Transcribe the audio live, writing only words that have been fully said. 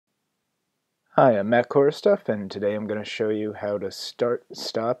Hi, I'm Matt Stuff, and today I'm going to show you how to start,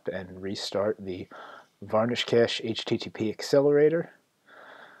 stop, and restart the Varnish Cache HTTP accelerator.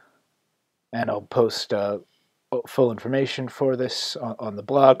 And I'll post full information for this on the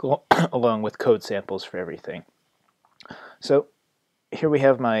blog along with code samples for everything. So here we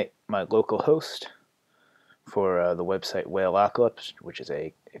have my local host for the website Whaleocalypse, which is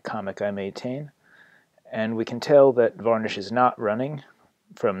a comic I maintain. And we can tell that Varnish is not running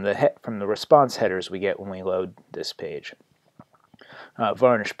from the response headers we get when we load this page.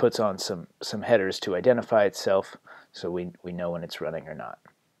 Varnish puts on some headers to identify itself, so we know when it's running or not.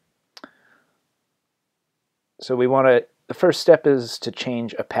 So the first step is to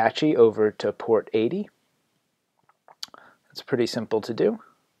change Apache over to port 80. That's pretty simple to do.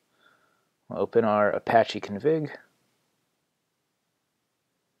 We'll open our Apache config.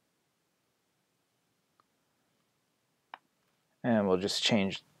 And we'll just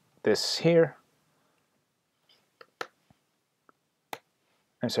change this here.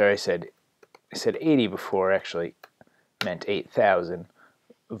 I'm sorry, I said 80 before, actually meant 8,000.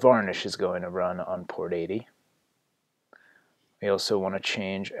 Varnish is going to run on port 80. We also want to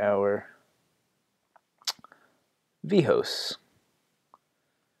change our vhosts.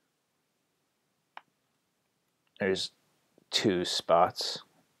 There's two spots.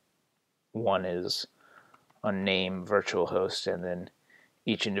 One is a name virtual host, and then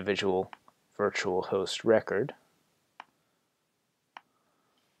each individual virtual host record.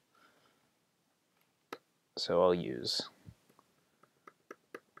 So I'll do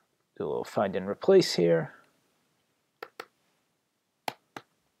a little find and replace here.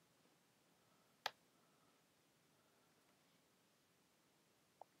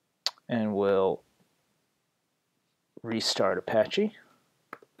 And we'll restart Apache.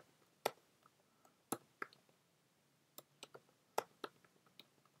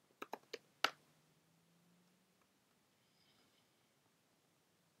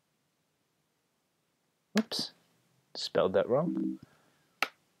 Oops, spelled that wrong.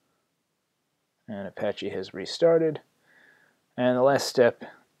 And Apache has restarted. And the last step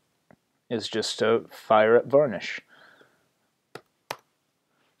is just to fire up Varnish.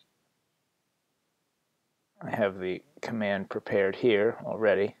 I have the command prepared here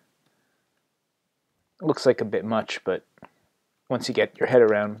already. It looks like a bit much, but once you get your head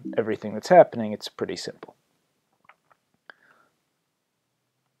around everything that's happening, it's pretty simple.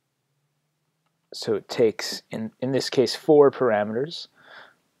 So it takes, in this case, 4 parameters.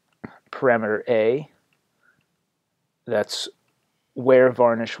 Parameter A, that's where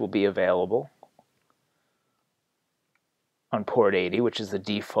Varnish will be available on port 80, which is the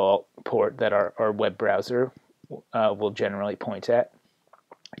default port that our web browser will generally point at.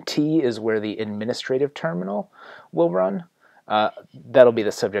 T is where the administrative terminal will run. That'll be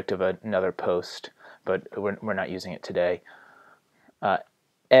the subject of another post, but we're not using it today.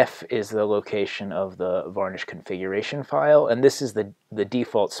 F is the location of the Varnish configuration file, and this is the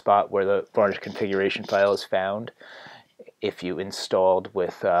default spot where the Varnish configuration file is found if you installed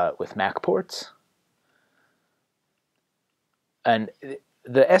with Mac ports. And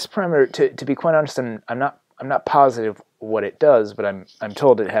the S parameter, to be quite honest, I'm not positive what it does, but I'm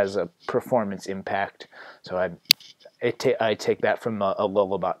told it has a performance impact. So I take that from a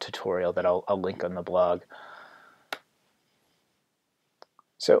Lullabot tutorial that I'll link on the blog.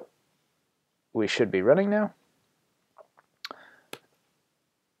 So we should be running now.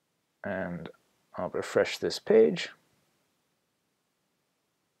 And I'll refresh this page.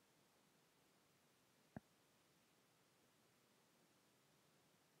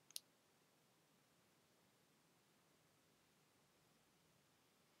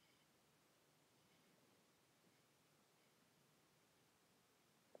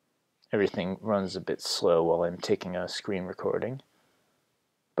 Everything runs a bit slow while I'm taking a screen recording.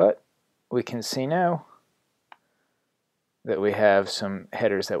 But we can see now that we have some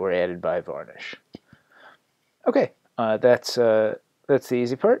headers that were added by Varnish. Okay, that's the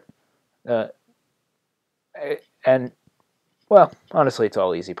easy part. And, well, honestly, it's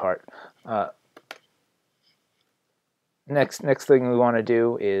all easy part. Next thing we want to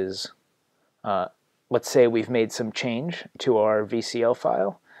do is, let's say we've made some change to our VCL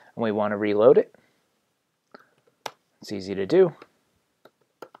file, and we want to reload it. It's easy to do.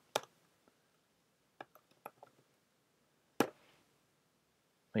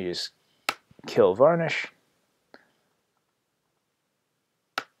 We just kill Varnish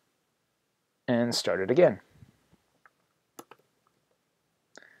and start it again.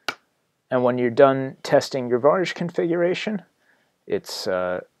 And when you're done testing your Varnish configuration, it's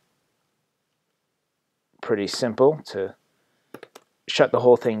pretty simple to shut the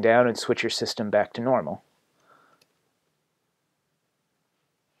whole thing down and switch your system back to normal.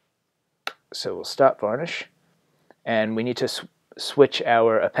 So we'll stop Varnish, and we need to switch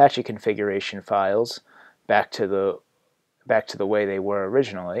our Apache configuration files back to the way they were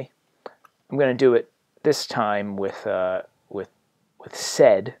originally. I'm going to do it this time with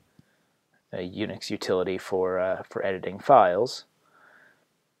sed, a Unix utility for editing files.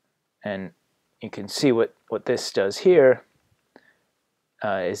 And you can see what this does here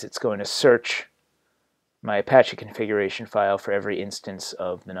is it's going to search my Apache configuration file for every instance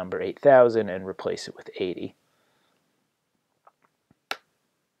of the number 8000 and replace it with 80.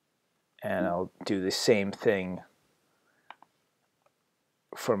 And I'll do the same thing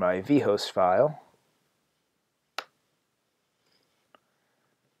for my vhost file.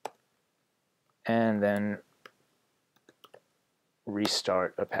 And then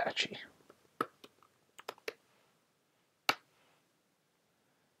restart Apache.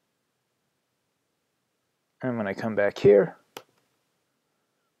 And when I come back here,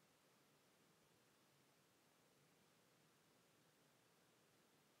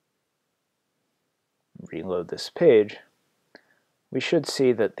 reload this page, we should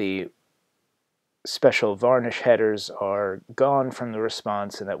see that the special Varnish headers are gone from the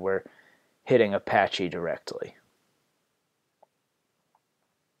response and that we're hitting Apache directly.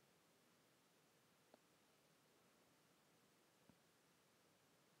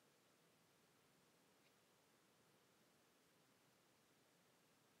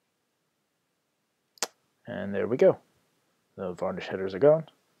 And there we go. The Varnish headers are gone.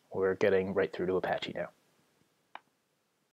 We're getting right through to Apache now.